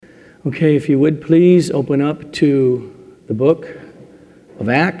Okay, if you would please open up to the book of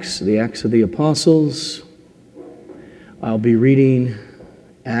Acts, the Acts of the Apostles. I'll be reading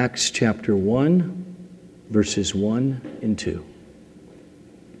Acts chapter 1, verses 1 and 2.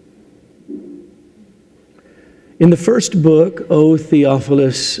 In the first book, O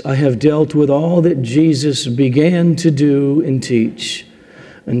Theophilus, I have dealt with all that Jesus began to do and teach,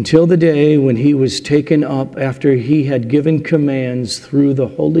 until the day when he was taken up after he had given commands through the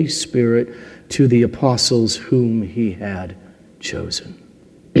Holy Spirit to the apostles whom he had chosen.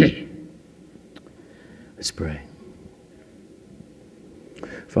 Let's pray.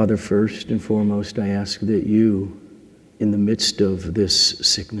 Father, first and foremost, I ask that you, in the midst of this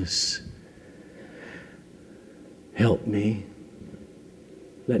sickness, help me.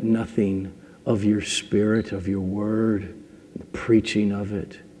 Let nothing of your Spirit, of your word, the preaching of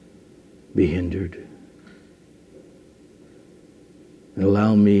it, be hindered. And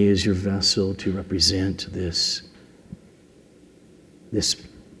allow me as your vessel to represent this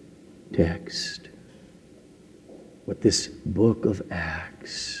text, what this book of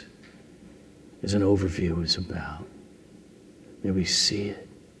Acts as an overview is about. May we see it.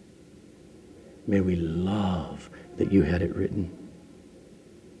 May we love that you had it written.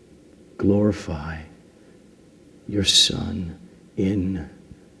 Glorify your Son in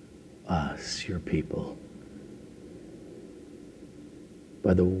us, your people,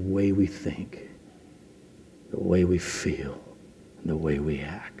 by the way we think, the way we feel, and the way we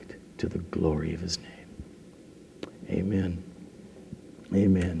act, to the glory of his name. Amen.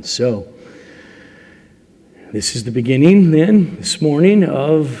 Amen. So, this is the beginning then, this morning,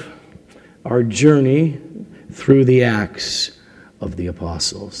 of our journey through the Acts of the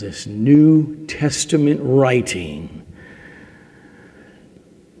Apostles, this New Testament writing.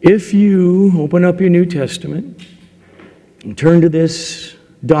 If you open up your New Testament and turn to this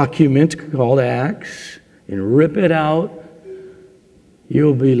document called Acts and rip it out,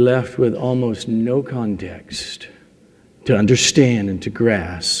 you'll be left with almost no context to understand and to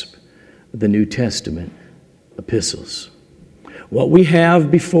grasp the New Testament epistles. What we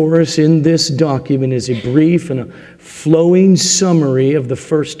have before us in this document is a brief and a flowing summary of the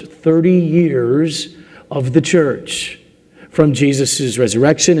first 30 years of the church, from Jesus'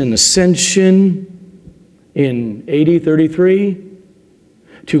 resurrection and ascension in AD 33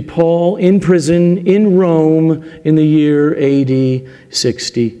 to Paul in prison in Rome in the year AD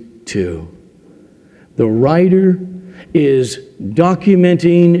 62. The writer is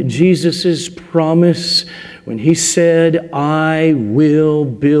documenting Jesus' promise when he said, I will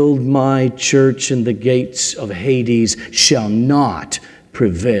build my church and the gates of Hades shall not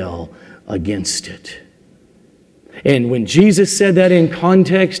prevail against it. And when Jesus said that in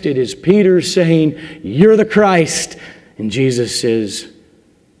context, it is Peter saying, you're the Christ. And Jesus says,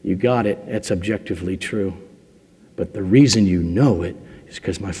 you got it. That's objectively true. But the reason you know it is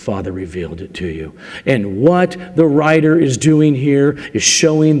because my Father revealed it to you. And what the writer is doing here is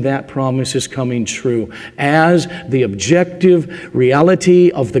showing that promise is coming true. As the objective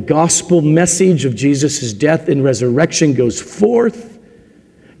reality of the gospel message of Jesus' death and resurrection goes forth,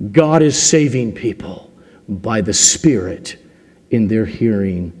 God is saving people by the Spirit in their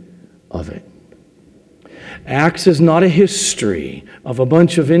hearing of it. Acts is not a history of a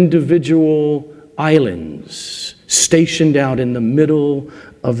bunch of individual islands stationed out in the middle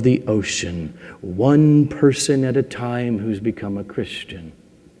of the ocean, one person at a time who's become a Christian.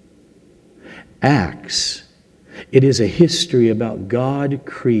 Acts, it is a history about God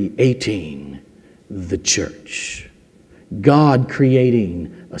creating the church. God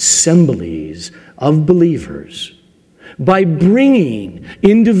creating assemblies of believers by bringing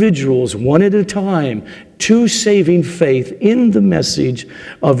individuals one at a time to saving faith in the message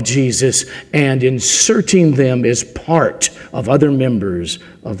of Jesus and inserting them as part of other members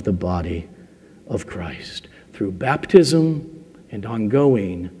of the body of Christ through baptism and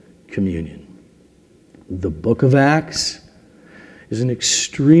ongoing communion. The book of Acts is an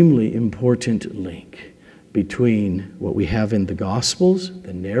extremely important link between what we have in the Gospels,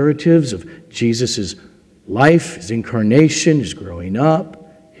 the narratives of Jesus' life, his incarnation, his growing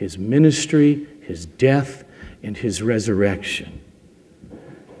up, his ministry, his death, and his resurrection.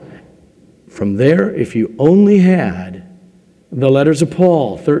 From there, if you only had the letters of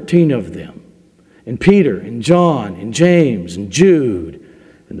Paul, 13 of them, and Peter, and John, and James, and Jude,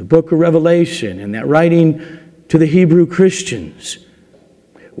 and the book of Revelation, and that writing to the Hebrew Christians,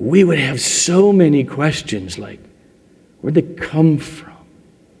 we would have so many questions like, where'd they come from?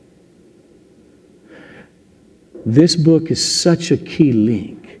 This book is such a key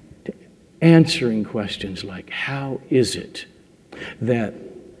link to answering questions like, how is it that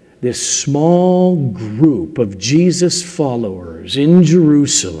this small group of Jesus followers in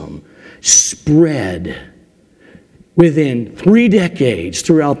Jerusalem spread within 3 decades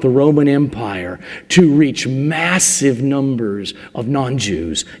throughout the Roman Empire to reach massive numbers of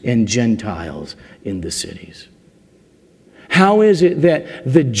non-Jews and Gentiles in the cities. How is it that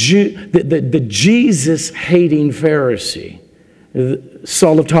the Jesus-hating Pharisee,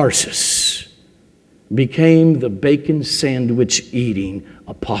 Saul of Tarsus, became the bacon sandwich-eating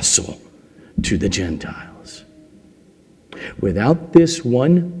apostle to the Gentiles? Without this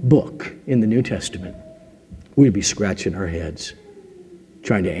one book in the New Testament, we'd be scratching our heads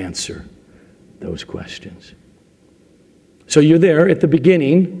trying to answer those questions. So you're there at the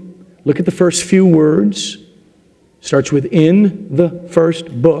beginning. Look at the first few words. Starts with "in the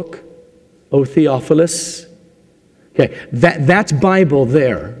first book, O Theophilus." Okay, that's Bible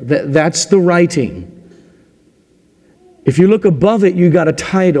there. That's the writing. If you look above it, you got a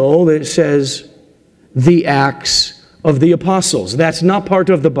title that says "The Acts of the Apostles." That's not part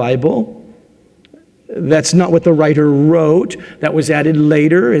of the Bible. That's not what the writer wrote. That was added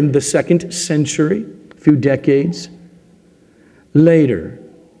later in the 2nd century, a few decades later.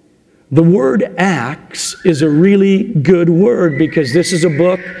 The word Acts is a really good word because this is a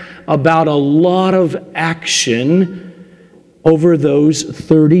book about a lot of action over those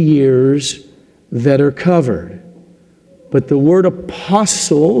 30 years that are covered. But the word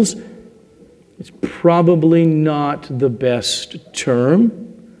apostles is probably not the best term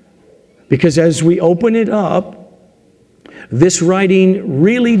because as we open it up, this writing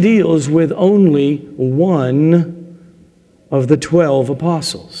really deals with only one of the 12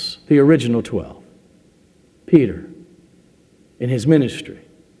 apostles, the original 12, Peter, in his ministry.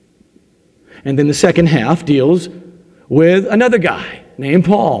 And then the second half deals with another guy named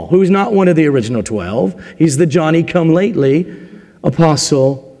Paul, who's not one of the original 12. He's the Johnny-come-lately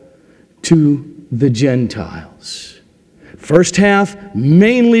apostle to the Gentiles. First half,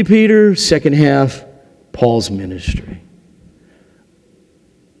 mainly Peter. Second half, Paul's ministry.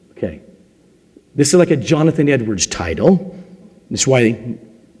 Okay. This is like a Jonathan Edwards title. That's why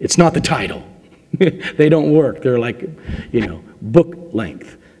it's not the title. They don't work. They're like, book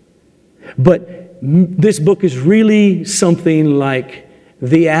length. But this book is really something like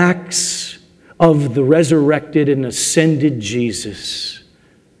the Acts of the resurrected and ascended Jesus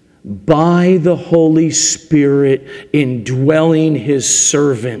by the Holy Spirit indwelling His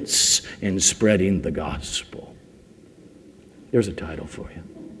servants and spreading the gospel. There's a title for you.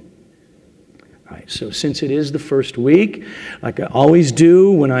 All right, so since it is the first week, like I always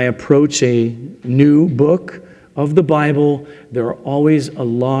do when I approach a new book of the Bible, there are always a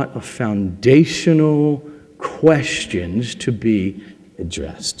lot of foundational questions to be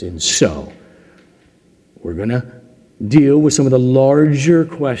addressed. And so, we're going to deal with some of the larger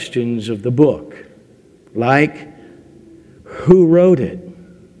questions of the book, like who wrote it?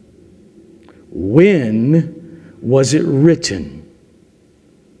 When was it written?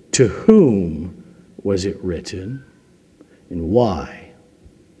 To whom was it written? And why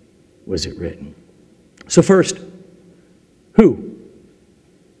was it written? So first, who?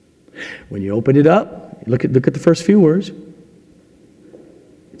 When you open it up, look at the first few words.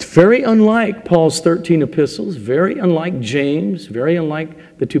 It's very unlike Paul's 13 epistles, very unlike James, very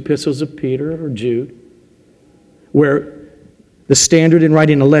unlike the 2 epistles of Peter or Jude, where the standard in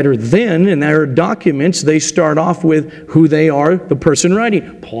writing a letter then, in their documents, they start off with who they are, the person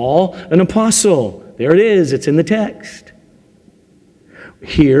writing. Paul, an apostle. There it is. It's in the text.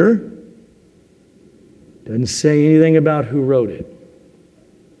 Here, doesn't say anything about who wrote it.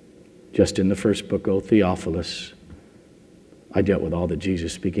 Just in the first book, O Theophilus, I dealt with all that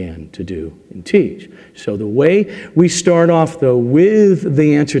Jesus began to do and teach. So the way we start off, though, with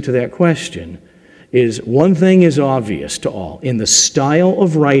the answer to that question is one thing is obvious to all. In the style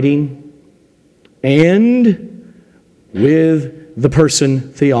of writing and with the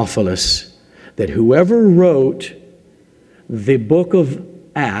person Theophilus, that whoever wrote the book of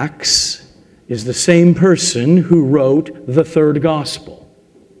Acts is the same person who wrote the third gospel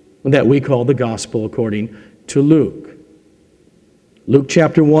that we call the gospel according to Luke. Luke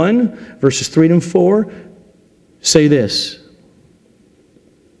chapter 1, verses 3 and 4 say this.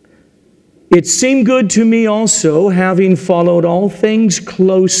 It seemed good to me also, having followed all things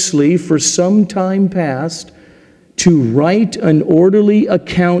closely for some time past, to write an orderly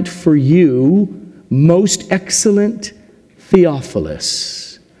account for you, most excellent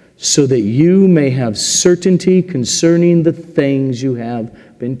Theophilus, so that you may have certainty concerning the things you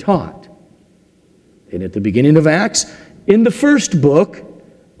have been taught. And at the beginning of Acts, in the first book,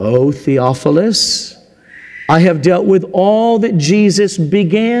 O Theophilus, I have dealt with all that Jesus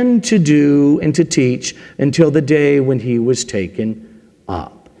began to do and to teach until the day when he was taken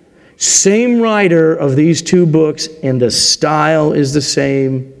up. Same writer of these two books, and the style is the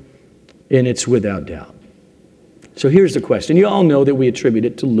same, and it's without doubt. So here's the question. You all know that we attribute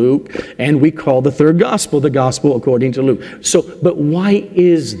it to Luke, and we call the third gospel the gospel according to Luke. But why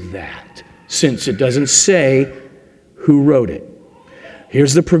is that, since it doesn't say who wrote it?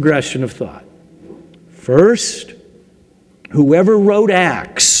 Here's the progression of thought. First, whoever wrote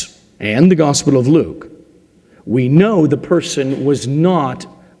Acts and the Gospel of Luke, we know the person was not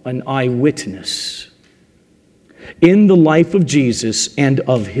an eyewitness in the life of Jesus and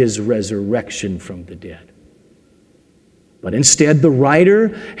of his resurrection from the dead. But instead, the writer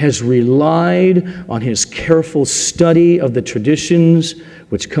has relied on his careful study of the traditions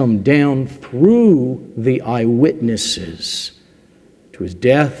which come down through the eyewitnesses to his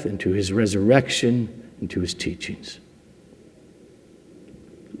death and to his resurrection and to his teachings.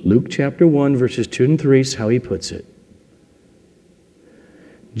 Luke chapter 1, verses 2 and 3 is how he puts it.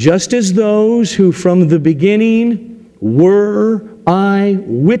 Just as those who from the beginning were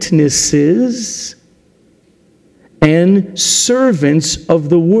eyewitnesses and servants of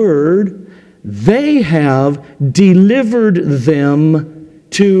the word, they have delivered them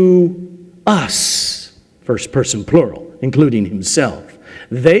to us. First person plural, including himself.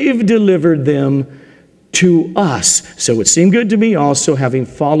 They've delivered them to us. So it seemed good to me also, having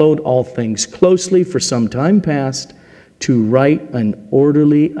followed all things closely for some time past, to write an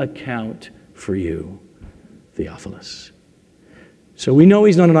orderly account for you, Theophilus. So we know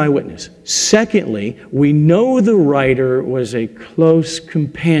he's not an eyewitness. Secondly, we know the writer was a close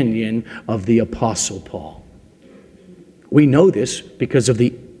companion of the Apostle Paul. We know this because of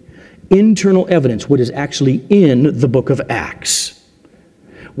the internal evidence, what is actually in the book of Acts.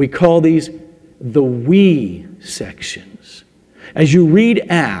 We call these the we sections. As you read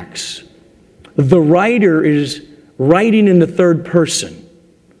Acts, the writer is writing in the third person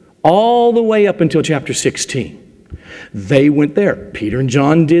all the way up until chapter 16. They went there. Peter and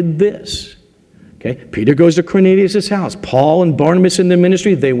John did this. Okay? Peter goes to Cornelius' house. Paul and Barnabas in the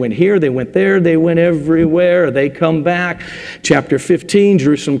ministry, they went here, they went there, they went everywhere. They come back. Chapter 15,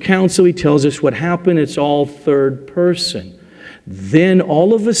 Jerusalem Council, he tells us what happened. It's all third person. Then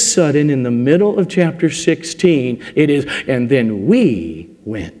all of a sudden, in the middle of chapter 16, it is, and then we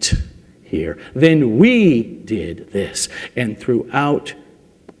went here. Then we did this. And throughout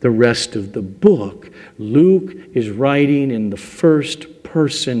the rest of the book, Luke is writing in the first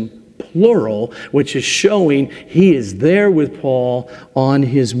person plural, which is showing he is there with Paul on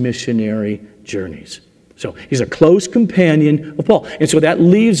his missionary journeys. So he's a close companion of Paul. And so that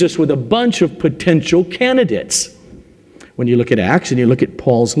leaves us with a bunch of potential candidates when you look at Acts and you look at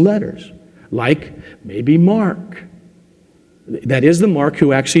Paul's letters, like maybe Mark. That is the Mark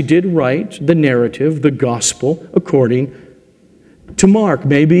who actually did write the narrative, the gospel, according to Mark.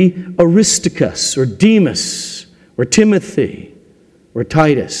 Maybe Aristarchus or Demas or Timothy or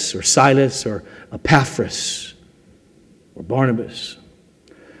Titus or Silas or Epaphras or Barnabas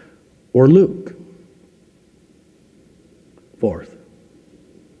or Luke. Fourth,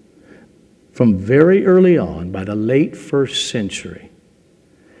 from very early on, by the late first century,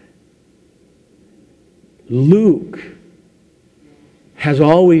 Luke has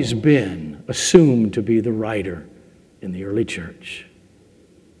always been assumed to be the writer in the early church.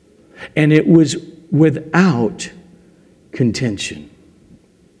 And it was without contention.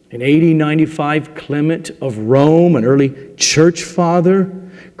 In AD 95, Clement of Rome, an early church father,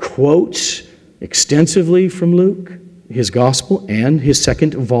 quotes extensively from Luke, his gospel, and his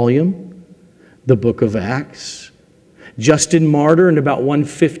second volume, the book of Acts. Justin Martyr, in about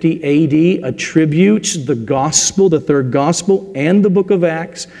 150 AD, attributes the gospel, the third gospel, and the book of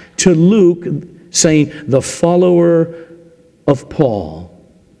Acts to Luke, saying, the follower of Paul.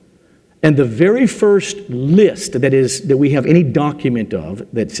 And the very first list that we have any document of,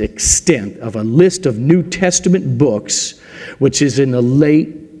 that's extant, of a list of New Testament books, which is in the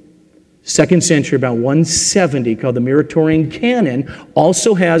late 2nd century, about 170, called the Muratorian Canon,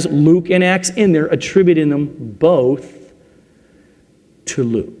 also has Luke and Acts in there, attributing them both to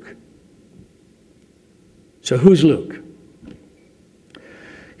Luke. So who's Luke?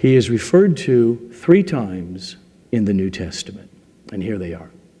 He is referred to 3 times in the New Testament. And here they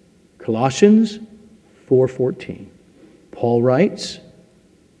are. Colossians 4:14. Paul writes,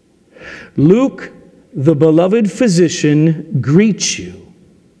 Luke, the beloved physician, greets you,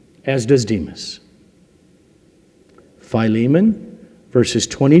 as does Demas. Philemon, verses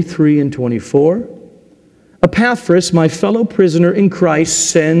 23 and 24. Epaphras, my fellow prisoner in Christ,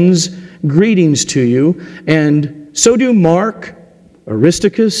 sends greetings to you, and so do Mark,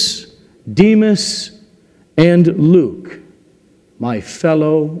 Aristarchus, Demas, and Luke, my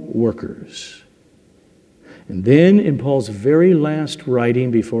fellow workers. And then in Paul's very last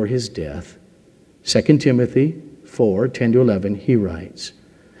writing before his death, 2 Timothy 4, 10 to 11, he writes,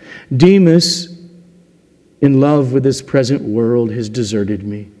 Demas, in love with this present world, has deserted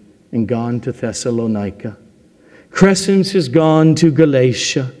me and gone to Thessalonica. Crescens has gone to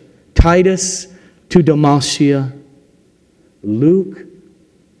Galatia, Titus to Dalmatia. Luke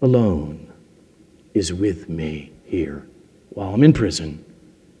alone is with me here while I'm in prison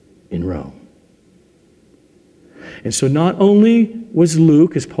in Rome. And so not only was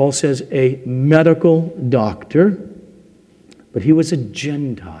Luke, as Paul says, a medical doctor, but he was a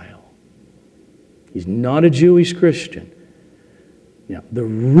Gentile. He's not a Jewish Christian. Now, the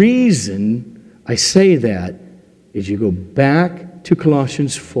reason I say that is you go back to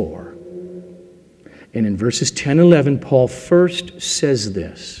Colossians 4. And in verses 10 and 11, Paul first says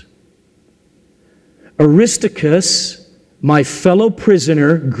this. Aristarchus, my fellow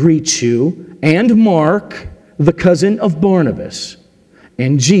prisoner, greets you, and Mark, the cousin of Barnabas,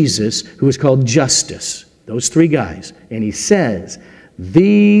 and Jesus, who is called Justus. Those three guys. And he says,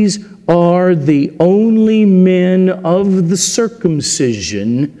 these are the only men of the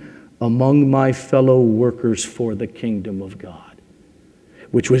circumcision among my fellow workers for the kingdom of God.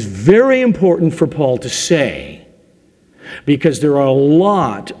 Which was very important for Paul to say, because there are a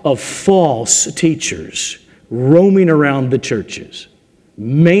lot of false teachers roaming around the churches,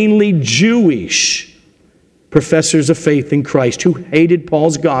 mainly Jewish professors of faith in Christ who hated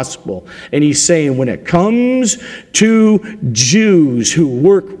Paul's gospel. And he's saying, when it comes to Jews who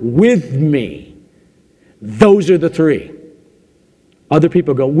work with me, those are the three. Other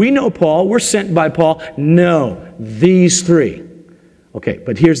people go, we know Paul, we're sent by Paul. No, these three. Okay,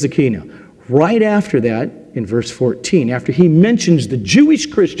 but here's the key now. Right after that, in verse 14, after he mentions the Jewish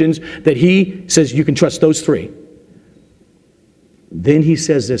Christians that he says you can trust those three, then he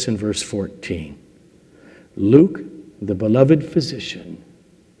says this in verse 14. Luke, the beloved physician,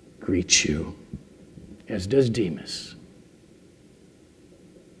 greets you, as does Demas.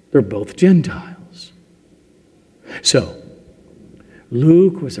 They're both Gentiles. So,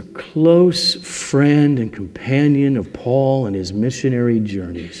 Luke was a close friend and companion of Paul in his missionary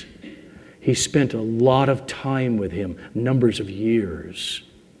journeys. He spent a lot of time with him, numbers of years.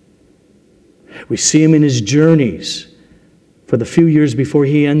 We see him in his journeys for the few years before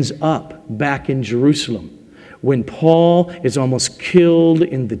he ends up back in Jerusalem. When Paul is almost killed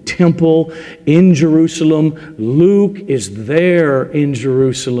in the temple in Jerusalem, Luke is there in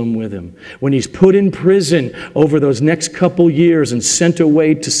Jerusalem with him. When he's put in prison over those next couple years and sent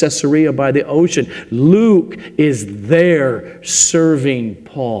away to Caesarea by the ocean, Luke is there serving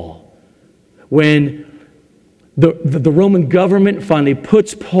Paul. When the Roman government finally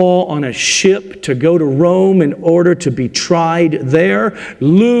puts Paul on a ship to go to Rome in order to be tried there,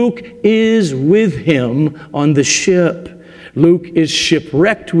 Luke is with him on the ship. Luke is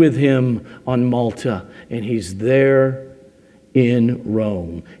shipwrecked with him on Malta, and he's there in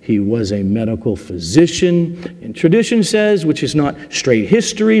Rome. He was a medical physician, and tradition says, which is not straight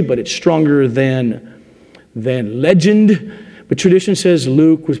history, but it's stronger than legend, but tradition says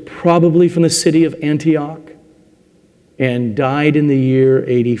Luke was probably from the city of Antioch and died in the year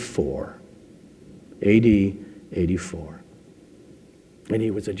 84, AD 84. And he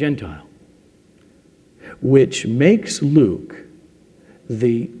was a Gentile, which makes Luke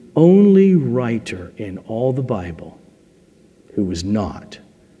the only writer in all the Bible who was not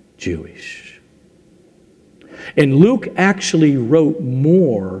Jewish. And Luke actually wrote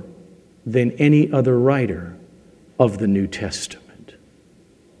more than any other writer of the New Testament.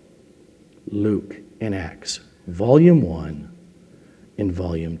 Luke and Acts. Volume 1 and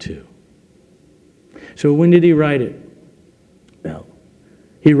Volume 2. So when did he write it? Well,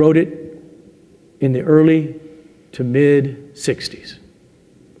 he wrote it in the early to mid-60s.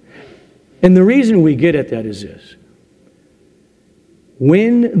 And the reason we get at that is this.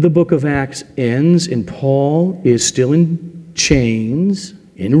 When the book of Acts ends and Paul is still in chains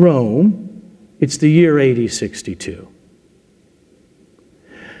in Rome, it's the year AD 62.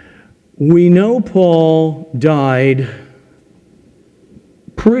 We know Paul died,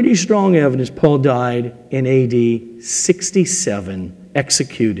 pretty strong evidence, Paul died in AD 67,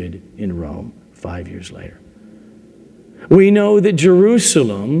 executed in Rome 5 years later. We know that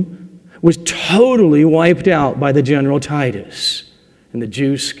Jerusalem was totally wiped out by the general Titus, and the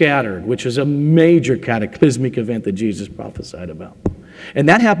Jews scattered, which is a major cataclysmic event that Jesus prophesied about. And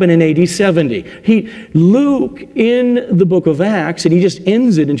that happened in AD 70. Luke, in the book of Acts, and he just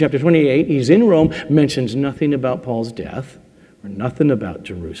ends it in chapter 28, he's in Rome, mentions nothing about Paul's death or nothing about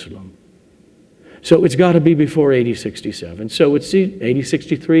Jerusalem. So it's got to be before AD 67. So it's AD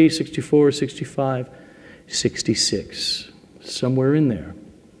 63, 64, 65, 66, somewhere in there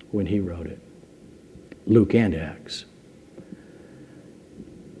when he wrote it. Luke and Acts.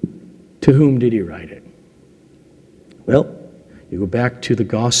 To whom did he write it? Well, you go back to the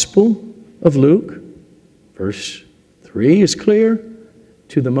Gospel of Luke. Verse 3 is clear.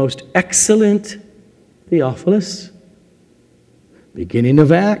 To the most excellent Theophilus. Beginning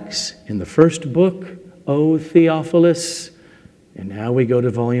of Acts, in the first book, O Theophilus. And now we go to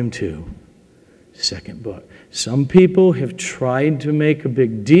volume 2, second book. Some people have tried to make a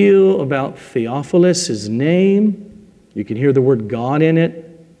big deal about Theophilus, his name. You can hear the word God in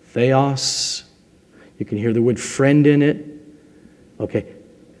it, Theos. You can hear the word friend in it. Okay.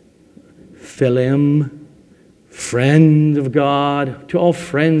 Philim, friend of God, to all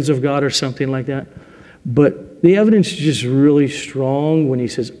friends of God or something like that. But the evidence is just really strong when he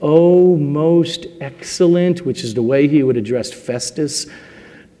says, "Oh, most excellent," which is the way he would address Festus.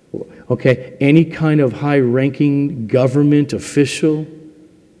 Okay, any kind of high-ranking government official.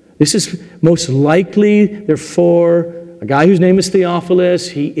 This is most likely, therefore, a guy whose name is Theophilus.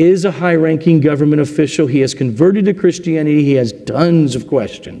 He is a high-ranking government official. He has converted to Christianity. He has tons of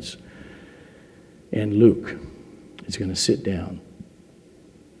questions. And Luke is going to sit down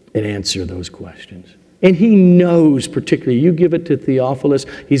and answer those questions. And he knows particularly, you give it to Theophilus,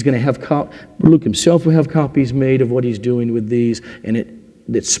 he's going to have, Luke himself will have copies made of what he's doing with these, and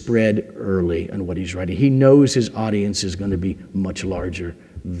it's spread early on what he's writing. He knows his audience is going to be much larger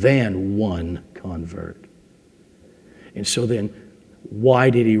than one convert. And so then,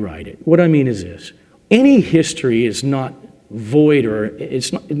 why did he write it? What I mean is this. Any history is not void, or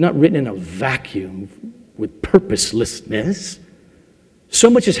it's not written in a vacuum with purposelessness. So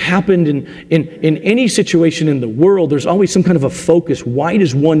much has happened in any situation in the world. There's always some kind of a focus. Why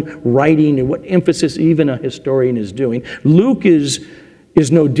does one writing, and what emphasis even a historian is doing? Luke is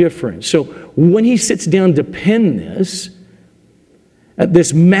no different. So when he sits down to pen this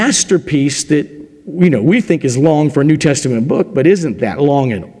masterpiece that we think is long for a New Testament book, but isn't that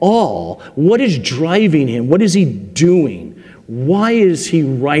long at all. What is driving him? What is he doing? Why is he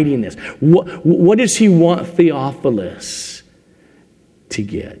writing this? What does he want Theophilus to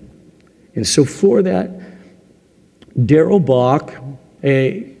get? And so for that, Darrell Bock,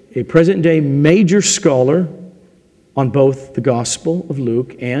 a present-day major scholar on both the Gospel of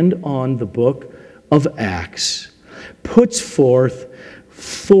Luke and on the book of Acts, puts forth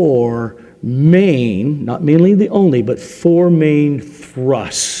four main, not mainly the only, but four main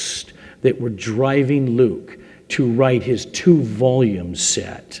thrusts that were driving Luke to write his 2-volume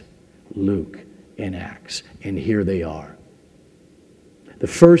set, Luke and Acts. And here they are. The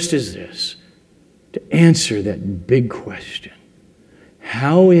first is this, to answer that big question.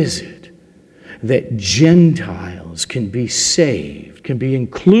 How is it that Gentiles can be saved, can be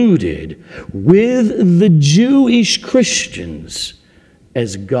included with the Jewish Christians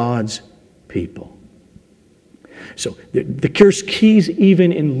as God's people? So there's keys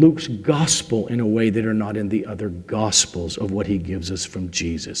even in Luke's gospel in a way that are not in the other gospels of what he gives us from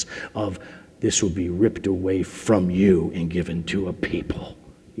Jesus, of this will be ripped away from you and given to a people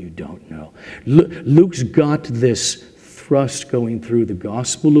you don't know. Luke's got this thrust going through the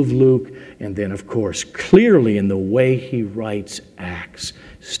Gospel of Luke, and then, of course, clearly in the way he writes Acts.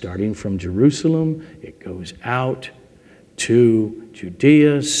 Starting from Jerusalem, it goes out to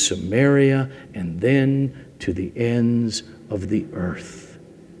Judea, Samaria, and then to the ends of the earth,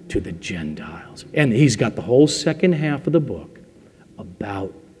 to the Gentiles. And he's got the whole second half of the book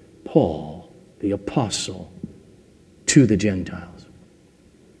about Paul, the apostle, to the Gentiles.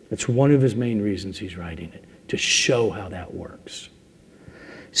 That's one of his main reasons he's writing it, to show how that works.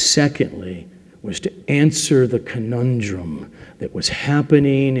 Secondly, was to answer the conundrum that was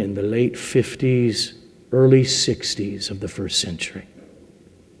happening in the late 50s, early 60s of the first century.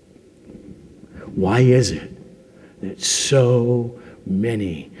 Why is it that so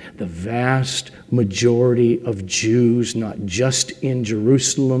many, the vast majority of Jews, not just in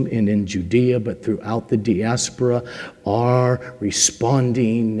Jerusalem and in Judea, but throughout the diaspora, are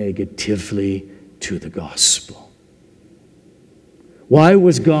responding negatively to the gospel? Why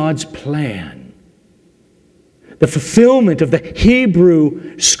was God's plan, the fulfillment of the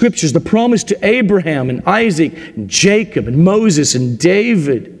Hebrew Scriptures, the promise to Abraham and Isaac and Jacob and Moses and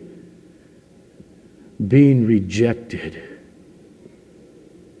David, being rejected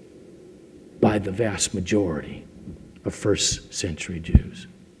by the vast majority of first century Jews.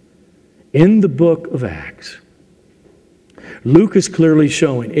 In the book of Acts, Luke is clearly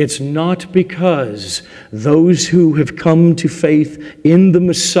showing it's not because those who have come to faith in the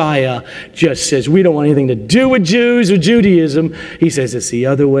Messiah just says, we don't want anything to do with Jews or Judaism. He says it's the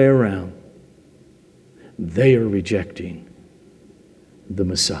other way around. They are rejecting the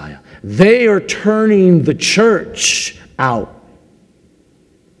Messiah. They are turning the church out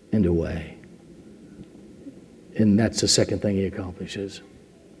and away. And that's the second thing he accomplishes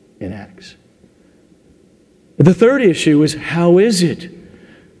in Acts. The third issue is, how is it?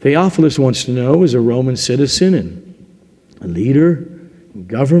 Theophilus wants to know, as a Roman citizen and a leader in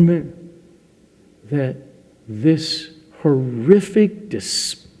government, that this horrific,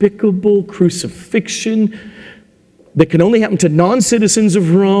 despicable crucifixion that can only happen to non-citizens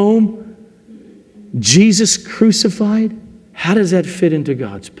of Rome, Jesus crucified, how does that fit into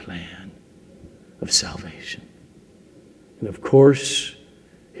God's plan of salvation? And of course,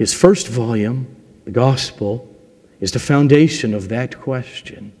 his first volume, the Gospel, is the foundation of that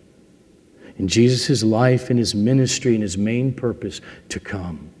question. In Jesus' life and his ministry and his main purpose to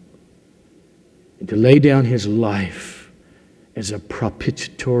come and to lay down his life as a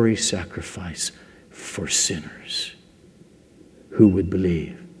propitiatory sacrifice for sinners who would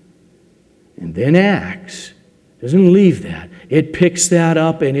believe. And then Acts doesn't leave that. It picks that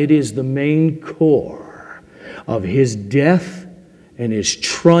up, and it is the main core of his death and his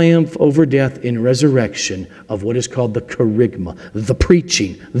triumph over death in resurrection of what is called the kerygma, the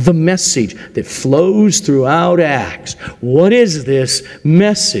preaching, the message that flows throughout Acts. What is this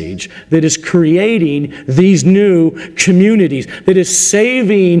message that is creating these new communities, that is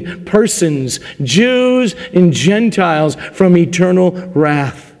saving persons, Jews and Gentiles, from eternal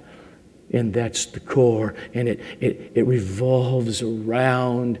wrath? And that's the core, and it revolves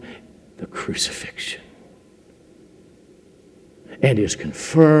around the crucifixion and is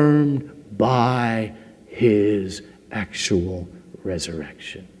confirmed by his actual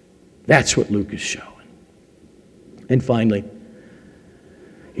resurrection. That's what Luke is showing. And finally,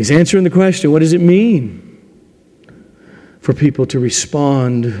 he's answering the question, what does it mean for people to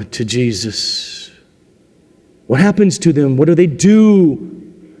respond to Jesus? What happens to them? What do they do?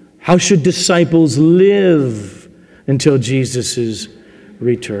 How should disciples live until Jesus'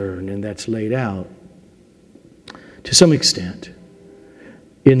 return? And that's laid out to some extent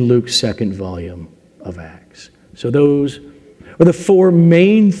in Luke's second volume of Acts. So those are the four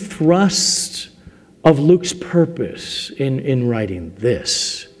main thrusts of Luke's purpose in writing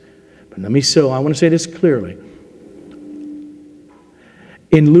this. But I want to say this clearly.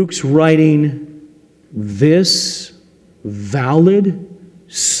 In Luke's writing this valid,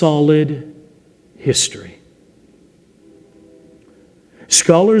 solid history,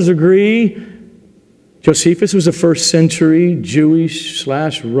 scholars agree Josephus was a first century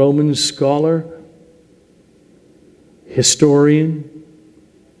Jewish/Roman scholar, historian.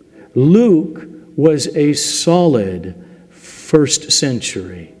 Luke was a solid first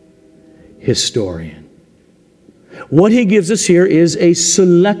century historian. What he gives us here is a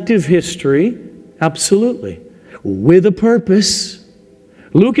selective history, absolutely, with a purpose.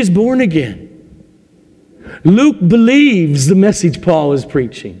 Luke is born again. Luke believes the message Paul is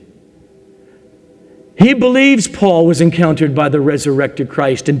preaching. He believes Paul was encountered by the resurrected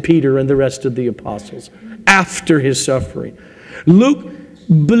Christ and Peter and the rest of the apostles after his suffering. Luke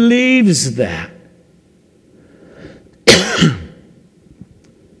believes that.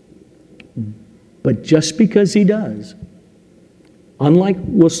 But just because he does, unlike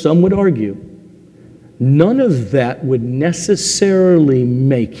what some would argue, none of that would necessarily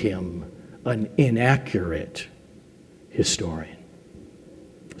make him an inaccurate historian.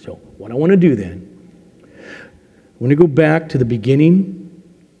 So what I want to do then, I want to go back to the beginning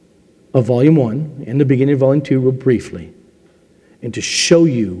of Volume 1 and the beginning of Volume 2 real briefly, and to show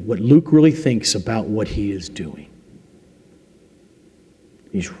you what Luke really thinks about what he is doing.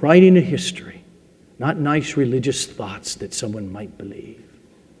 He's writing a history, not nice religious thoughts that someone might believe.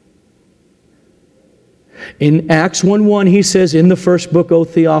 In Acts 1:1, he says, in the first book, O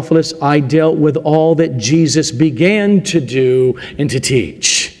Theophilus, I dealt with all that Jesus began to do and to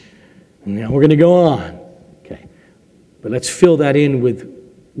teach. And now we're going to go on. Okay. But let's fill that in with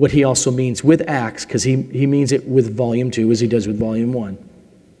what he also means with Acts, because he means it with Volume 2 as he does with Volume 1.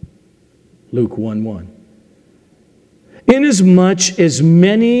 Luke 1:1. Inasmuch as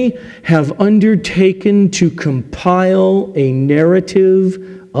many have undertaken to compile a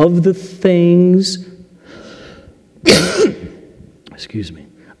narrative of the things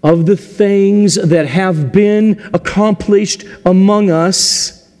of the things that have been accomplished among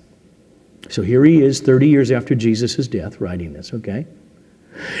us, So here he is 30 years after Jesus' death writing this, okay?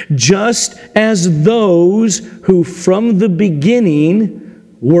 Just as those who from the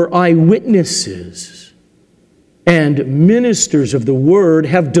beginning were eyewitnesses and ministers of the word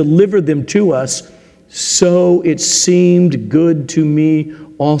have delivered them to us, so it seemed good to me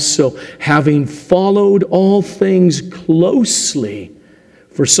also, having followed all things closely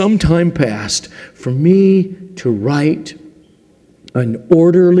for some time past, for me to write an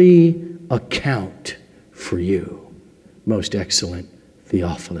orderly account for you, most excellent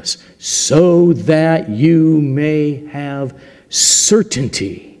Theophilus, so that you may have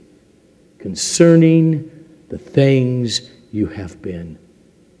certainty concerning the things you have been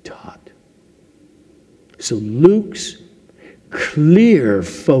taught. So Luke's clear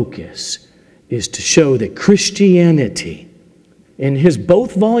focus is to show that Christianity, in his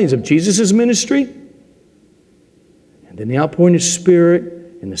both volumes of Jesus' ministry and then the outpouring of Spirit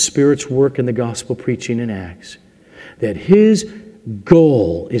and the Spirit's work in the gospel preaching in Acts, that his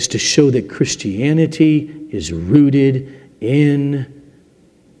goal is to show that Christianity is rooted in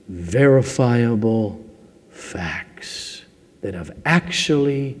verifiable facts that have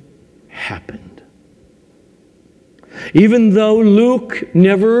actually happened. Even though Luke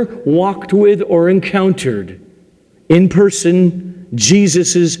never walked with or encountered in person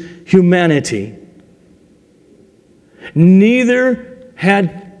Jesus' humanity, neither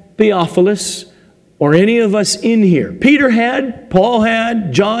had Theophilus or any of us in here. Peter had, Paul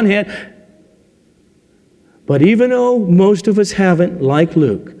had, John had. But even though most of us haven't, like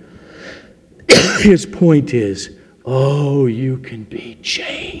Luke, his point is, oh, you can be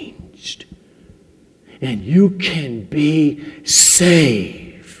changed. And you can be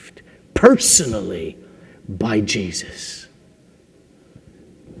saved personally by Jesus.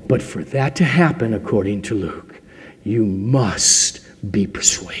 But for that to happen, according to Luke, you must be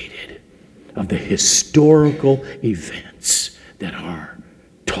persuaded of the historical events that are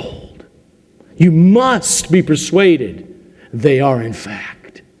told. You must be persuaded they are in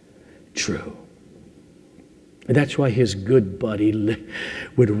fact true. And that's why his good buddy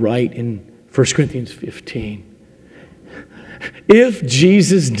would write in 1 Corinthians 15, if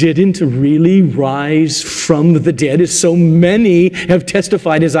Jesus didn't really rise from the dead, as so many have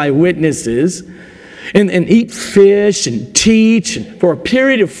testified as eyewitnesses, and eat fish and teach for a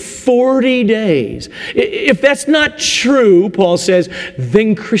period of 40 days, if that's not true, Paul says,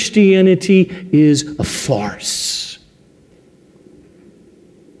 then Christianity is a farce.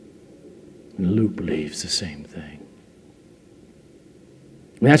 And Luke believes the same thing.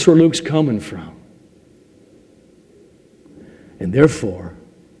 And that's where Luke's coming from. And therefore,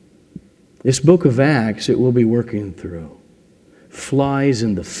 this book of Acts that we'll be working through flies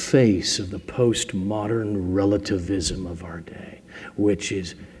in the face of the postmodern relativism of our day, which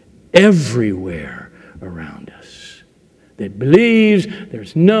is everywhere around us, that believes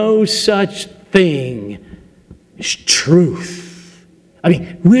there's no such thing as truth. I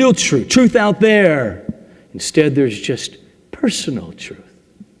mean, real truth, truth out there. Instead, there's just personal truth.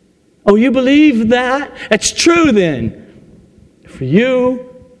 Oh, you believe that? That's true then. For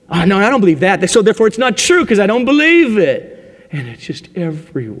you, oh, no, I don't believe that. So therefore it's not true because I don't believe it. And it's just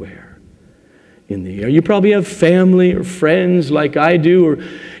everywhere in the air. You probably have family or friends like I do, or,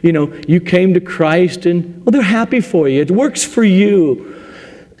 you came to Christ and, they're happy for you. It works for you.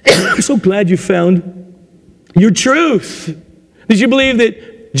 I'm so glad you found your truth. Did you believe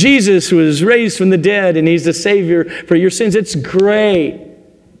that Jesus was raised from the dead and He's the Savior for your sins? It's great.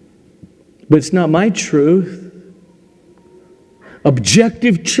 But it's not my truth.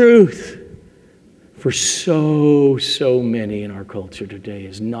 Objective truth for so many in our culture today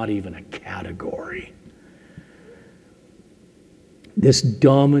is not even a category. This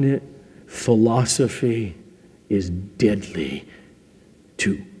dominant philosophy is deadly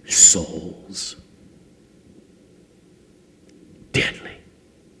to souls. Deadly.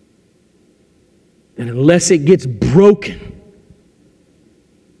 And unless it gets broken,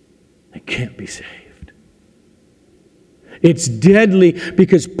 it can't be saved. It's deadly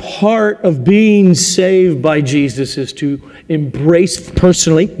because part of being saved by Jesus is to embrace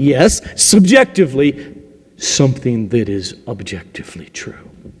personally, yes, subjectively, something that is objectively true.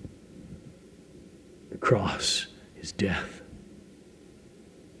 The cross is death.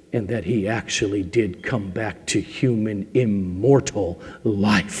 And that He actually did come back to human immortal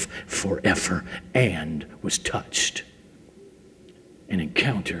life forever and was touched and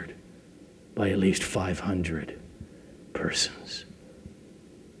encountered by at least 500 persons.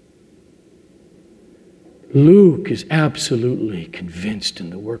 Luke is absolutely convinced in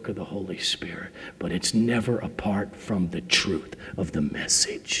the work of the Holy Spirit, but it's never apart from the truth of the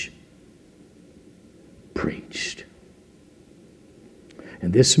message. preached.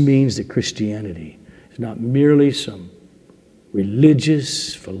 And this means that Christianity is not merely some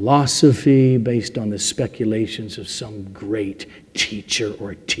religious philosophy based on the speculations of some great teacher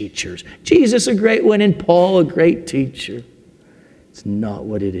or teachers. Jesus a great one and Paul a great teacher. It's not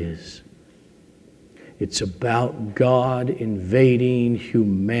what it is. It's about God invading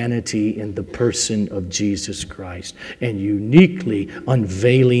humanity in the person of Jesus Christ and uniquely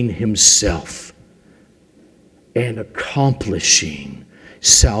unveiling himself and accomplishing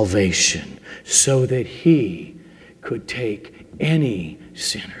salvation so that he could take any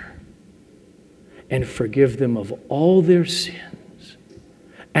sinner and forgive them of all their sins.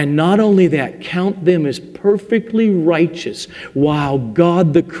 And not only that, count them as perfectly righteous, while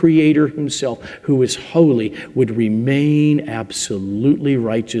God the Creator himself, who is holy, would remain absolutely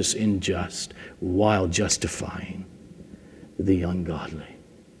righteous and just while justifying the ungodly.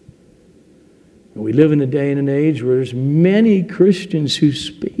 We live in a day and an age where there's many Christians who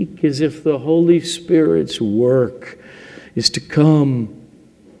speak as if the Holy Spirit's work is to come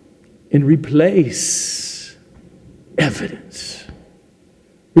and replace evidence,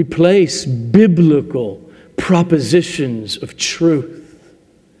 replace biblical propositions of truth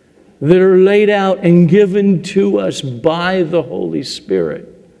that are laid out and given to us by the Holy Spirit.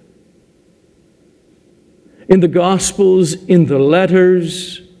 In the Gospels, in the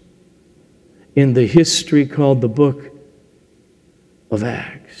letters, in the history called the book of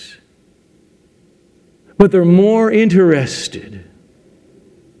Acts. But they're more interested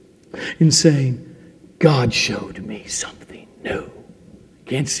in saying, God showed me something new.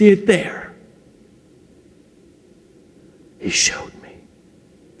 Can't see it there. He showed me.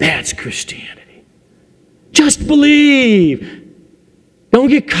 That's Christianity. Just believe. Don't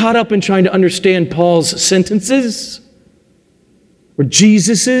get caught up in trying to understand Paul's sentences or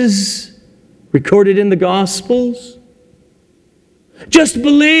Jesus's recorded in the Gospels. Just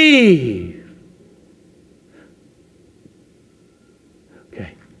believe.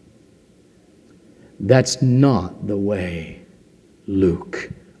 Okay. That's not the way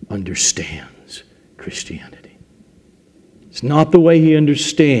Luke understands Christianity. It's not the way he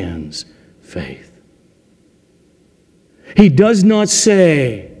understands faith. He does not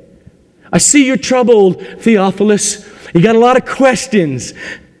say, I see you're troubled, Theophilus. You got a lot of questions.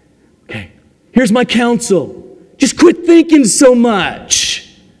 Okay, here's my counsel. Just quit thinking so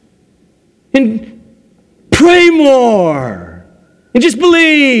much. And pray more. And just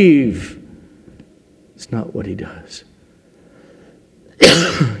believe. It's not what he does.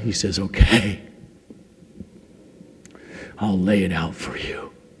 He says, okay, I'll lay it out for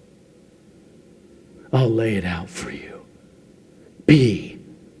you. I'll lay it out for you. Be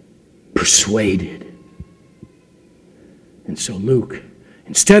persuaded. And so Luke,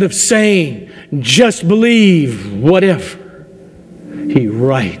 instead of saying, just believe, whatever, he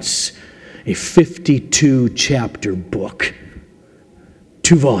writes a 52-chapter book,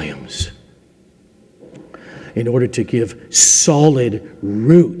 2 volumes, in order to give solid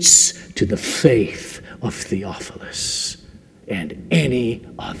roots to the faith of Theophilus and any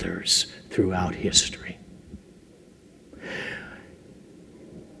others throughout history.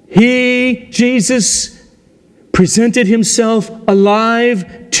 He, Jesus, presented himself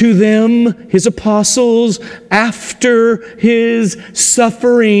alive to them, his apostles, after his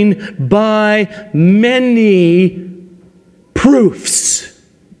suffering by many proofs,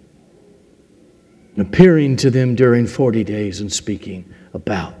 appearing to them during 40 days and speaking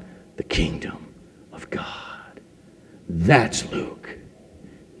about the kingdom of God. That's Luke.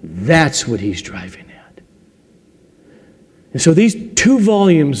 That's what he's driving at. And so these 2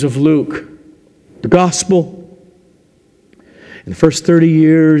 volumes of Luke, the gospel, in the first 30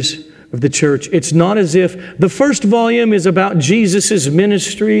 years of the church, it's not as if the first volume is about Jesus'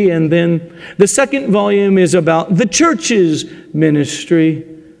 ministry and then the second volume is about the church's ministry.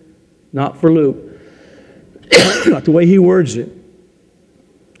 Not for Luke. Not the way he words it.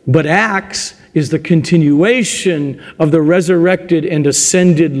 But Acts is the continuation of the resurrected and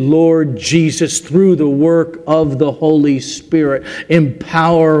ascended Lord Jesus through the work of the Holy Spirit,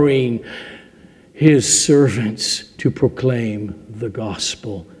 empowering his servants to proclaim the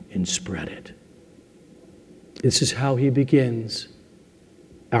gospel and spread it. This is how he begins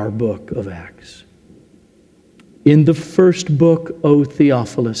our book of Acts. In the first book, O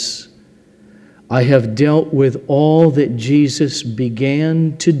Theophilus, I have dealt with all that Jesus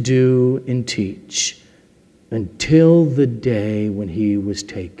began to do and teach until the day when he was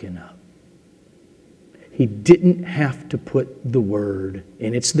taken up. He didn't have to put the word,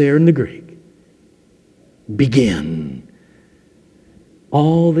 and it's there in the Greek, begin.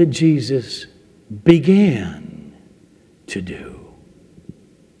 All that Jesus began to do.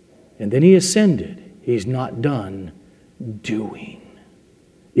 And then he ascended. He's not done doing,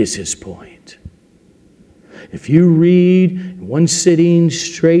 is his point. If you read in one sitting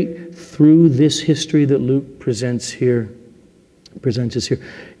straight through this history that Luke presents us here,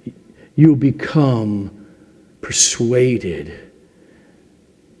 you'll become persuaded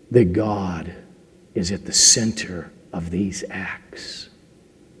that God is at the center of these acts,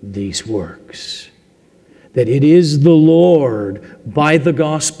 these works. That it is the Lord, by the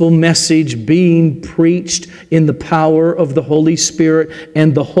gospel message being preached in the power of the Holy Spirit,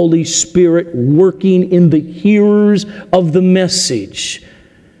 and the Holy Spirit working in the hearers of the message,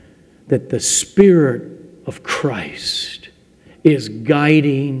 that the Spirit of Christ is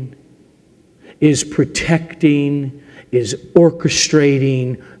guiding, is protecting, is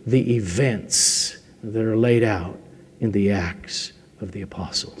orchestrating the events that are laid out in the Acts of the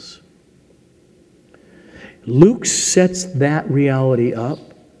Apostles. Luke sets that reality up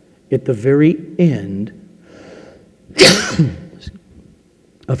at the very end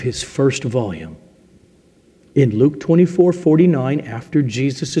of his first volume. In Luke 24:49, after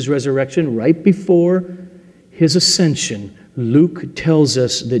Jesus' resurrection, right before his ascension, Luke tells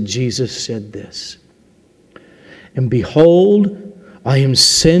us that Jesus said this, "And behold, I am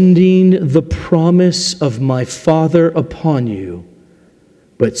sending the promise of my Father upon you.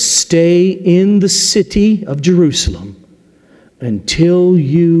 But stay in the city of Jerusalem until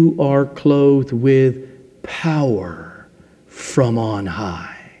you are clothed with power from on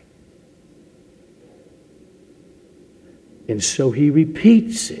high." And so he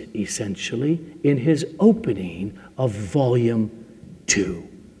repeats it, essentially, in his opening of Volume 2.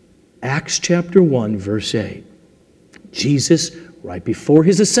 Acts chapter 1, verse 8. Jesus, right before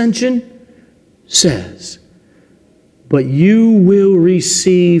his ascension, says, "But you will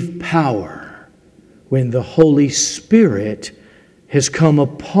receive power when the Holy Spirit has come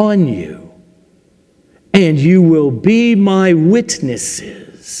upon you, and you will be my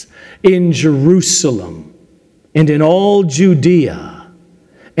witnesses in Jerusalem and in all Judea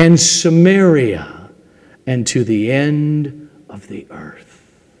and Samaria and to the end of the earth."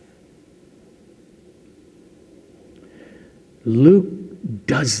 Luke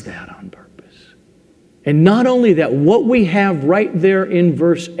does that on purpose. And not only that, what we have right there in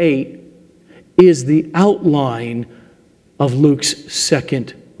verse 8 is the outline of Luke's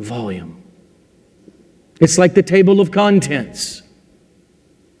second volume. It's like the table of contents.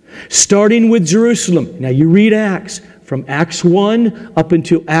 Starting with Jerusalem. Now you read Acts. From Acts 1 up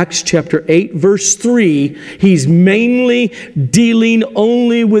until Acts chapter 8, verse 3, he's mainly dealing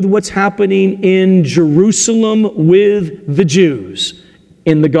only with what's happening in Jerusalem with the Jews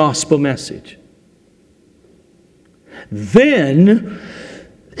in the gospel message. Then,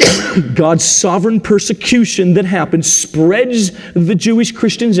 God's sovereign persecution that happens spreads the Jewish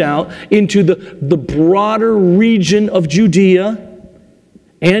Christians out into the broader region of Judea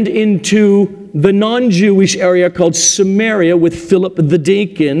and into the non-Jewish area called Samaria with Philip the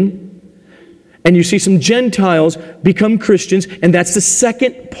deacon. And you see some Gentiles become Christians, and that's the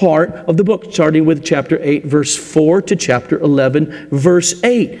second part of the book, starting with chapter 8, verse 4 to chapter 11, verse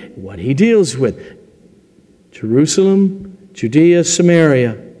 8. What he deals with: Jerusalem, Judea,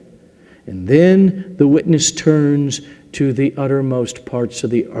 Samaria. And then the witness turns to the uttermost parts of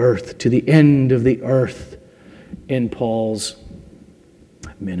the earth, to the end of the earth in Paul's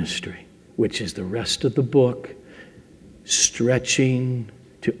ministry, which is the rest of the book, stretching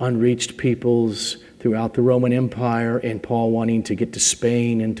to unreached peoples throughout the Roman Empire, and Paul wanting to get to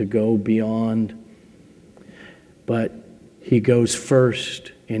Spain and to go beyond. But he goes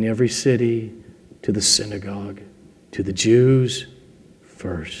first in every city to the synagogue, to the Jews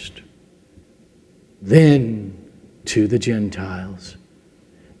first, then to the Gentiles.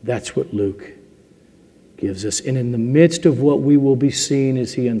 That's what Luke gives us. And in the midst of what we will be seeing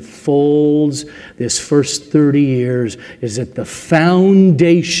as he unfolds this first 30 years, is that the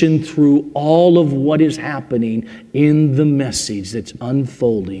foundation through all of what is happening in the message that's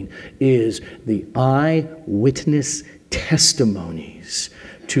unfolding is the eyewitness testimonies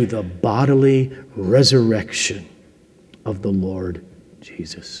to the bodily resurrection of the Lord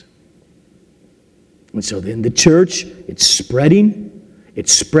Jesus. And so then the church, it's spreading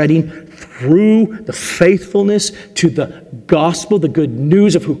through the faithfulness to the gospel, the good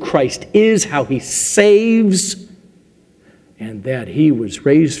news of who Christ is, how he saves, and that he was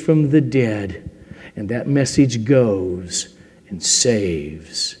raised from the dead. And that message goes and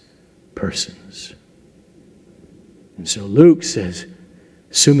saves persons. And so Luke says,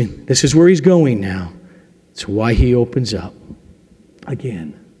 assuming this is where he's going now, it's why he opens up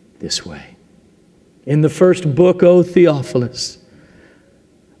again this way. In the first book, O Theophilus,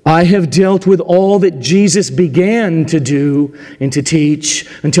 I have dealt with all that Jesus began to do and to teach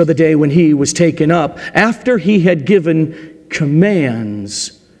until the day when he was taken up, after he had given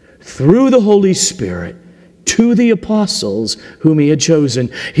commands through the Holy Spirit to the apostles whom he had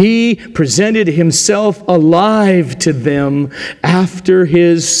chosen. He presented himself alive to them after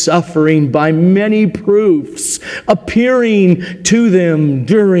his suffering by many proofs, appearing to them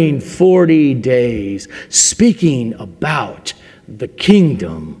during 40 days, speaking about the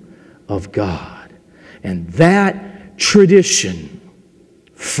kingdom of God. And that tradition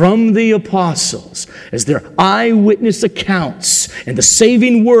from the apostles, as their eyewitness accounts and the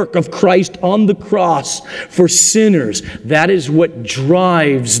saving work of Christ on the cross for sinners, that is what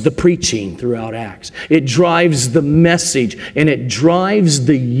drives the preaching throughout Acts. It drives the message, and it drives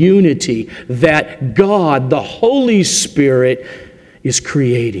the unity that God, the Holy Spirit, is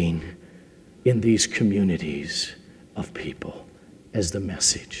creating in these communities of people as the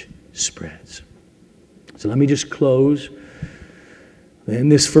message spreads. So let me just close in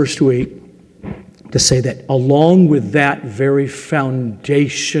this first week to say that along with that very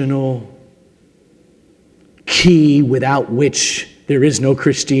foundational key without which there is no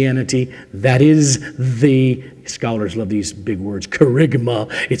Christianity, that is the, scholars love these big words, kerygma.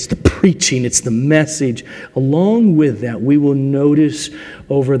 It's the preaching, it's the message. Along with that, we will notice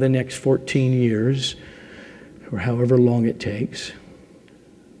over the next 14 years, or however long it takes.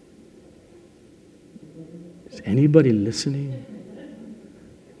 Is anybody listening?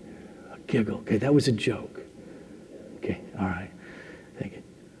 Giggle. Okay, that was a joke. Okay, all right. Thank you.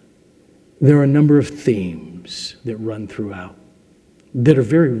 There are a number of themes that run throughout that are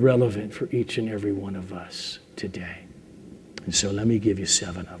very relevant for each and every one of us today. And so let me give you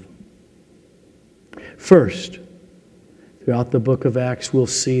 7 of them. First, throughout the book of Acts, we'll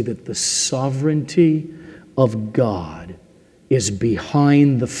see that the sovereignty of God is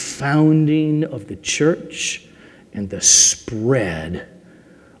behind the founding of the church and the spread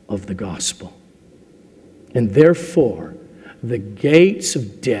of the gospel. And therefore, the gates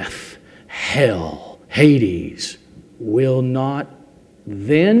of death, hell, Hades, will not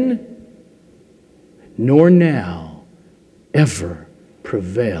then nor now ever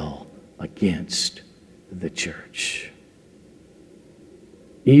prevail against the church,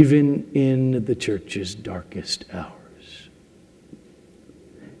 even in the church's darkest hours.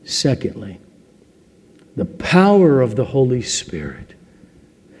 Secondly, the power of the Holy Spirit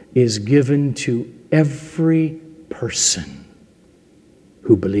is given to every person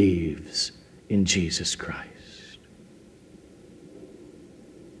who believes in Jesus Christ.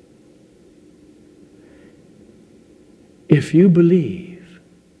 If you believe,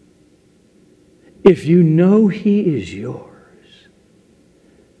 if you know He is yours,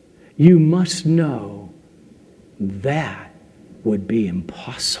 you must know that would be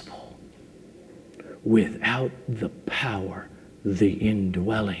impossible without the power, the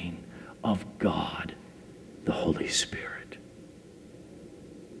indwelling of God, the Holy Spirit,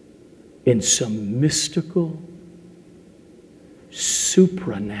 in some mystical,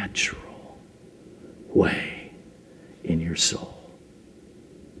 supernatural way in your soul.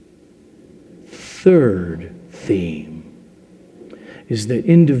 Third theme is that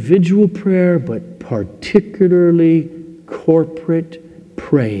individual prayer, but particularly corporate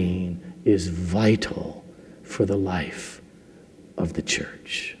praying, is vital for the life of the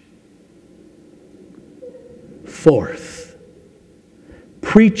church. Fourth,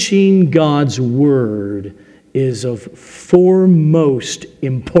 preaching God's word is of foremost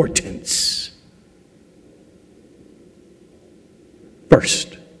importance.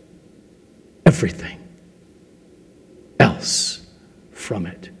 First, everything else from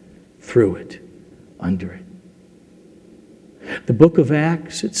it, through it, under it. The book of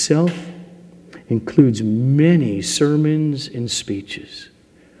Acts itself includes many sermons and speeches.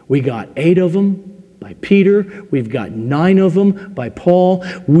 We got 8 of them by Peter. We've got 9 of them by Paul.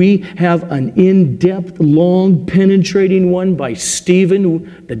 We have an in-depth, long, penetrating one by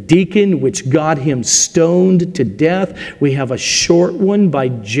Stephen, the deacon, which got him stoned to death. We have a short one by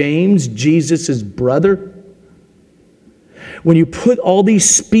James, Jesus' brother. When you put all these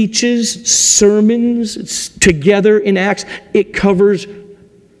speeches, sermons together in Acts, it covers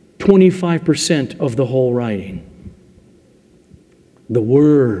 25% of the whole writing. The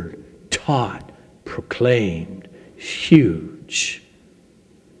word taught, proclaimed, huge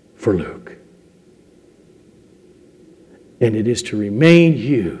for Luke. And it is to remain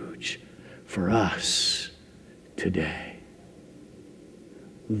huge for us today.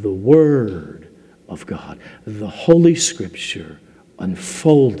 The Word of God, the Holy Scripture,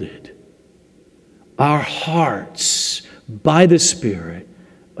 unfolded our hearts by the Spirit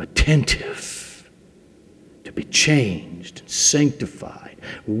attentive to be changed, sanctified,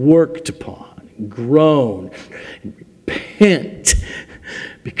 worked upon, grown, and repent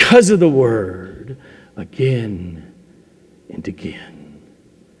because of the Word again and again.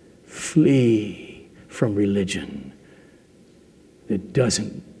 Flee from religion that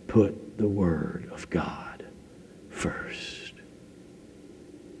doesn't put the Word of God first.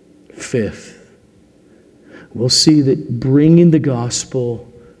 Fifth, we'll see that bringing the gospel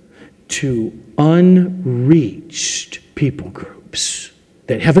to unreached people groups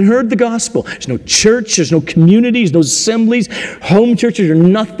that haven't heard the gospel. There's no church, there's no communities, no assemblies, home churches or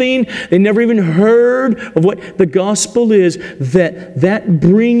nothing. They never even heard of what the gospel is. That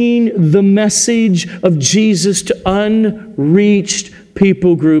bringing the message of Jesus to unreached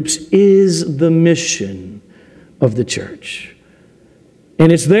people groups is the mission of the church.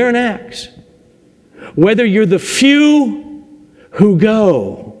 And it's there in Acts. Whether you're the few who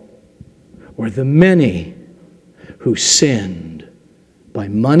go or the many who sinned by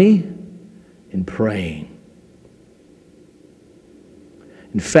money and praying.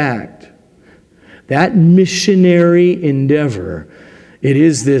 In fact, that missionary endeavor, it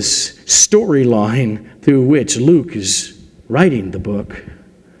is this storyline through which Luke is writing the book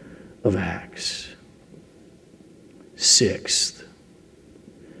of Acts. Sixth,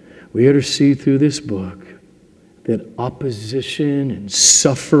 we are to see through this book that opposition and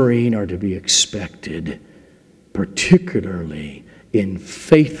suffering are to be expected, particularly in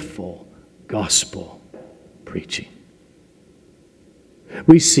faithful gospel preaching.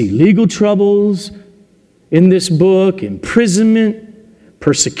 We see legal troubles in this book, imprisonment,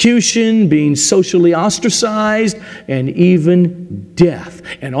 persecution, being socially ostracized, and even death.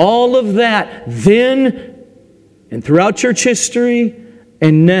 And all of that then and throughout church history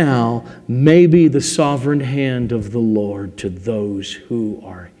and now may be the sovereign hand of the Lord to those who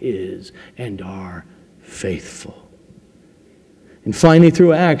are His and are faithful. And finally,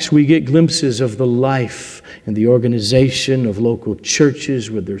 through Acts, we get glimpses of the life and the organization of local churches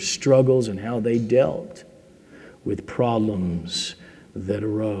with their struggles and how they dealt with problems that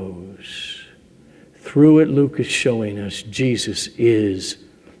arose. Through it, Luke is showing us Jesus is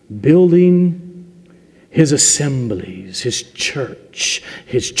building His assemblies, His church,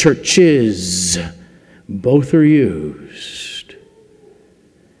 His churches. Both are used.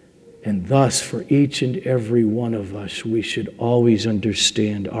 And thus, for each and every one of us, we should always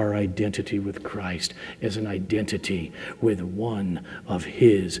understand our identity with Christ as an identity with one of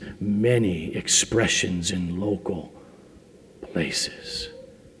His many expressions in local places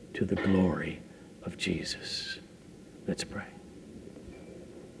to the glory of Jesus. Let's pray.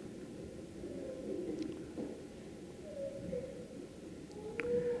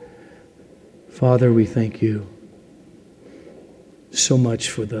 Father, we thank You so much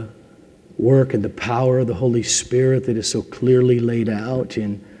for the work and the power of the Holy Spirit that is so clearly laid out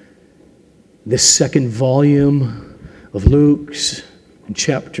in this second volume of Luke's in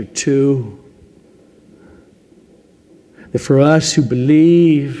chapter 2. That for us who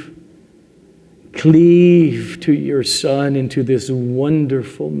believe, cleave to Your Son and to this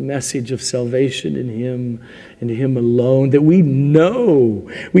wonderful message of salvation in Him and Him alone, that we know,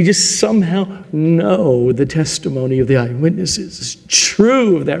 we just somehow know the testimony of the eyewitnesses is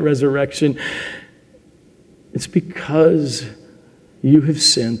true of that resurrection. It's because You have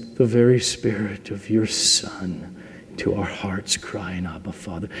sent the very Spirit of Your Son to our hearts, crying, Abba,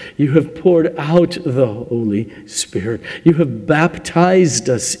 Father. You have poured out the Holy Spirit. You have baptized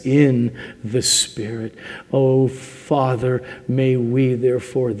us in the Spirit. Oh, Father, may we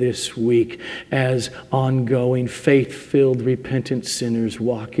therefore this week, as ongoing, faith-filled, repentant sinners,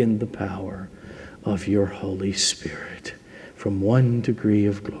 walk in the power of Your Holy Spirit from one degree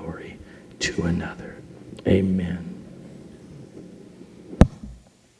of glory to another. Amen.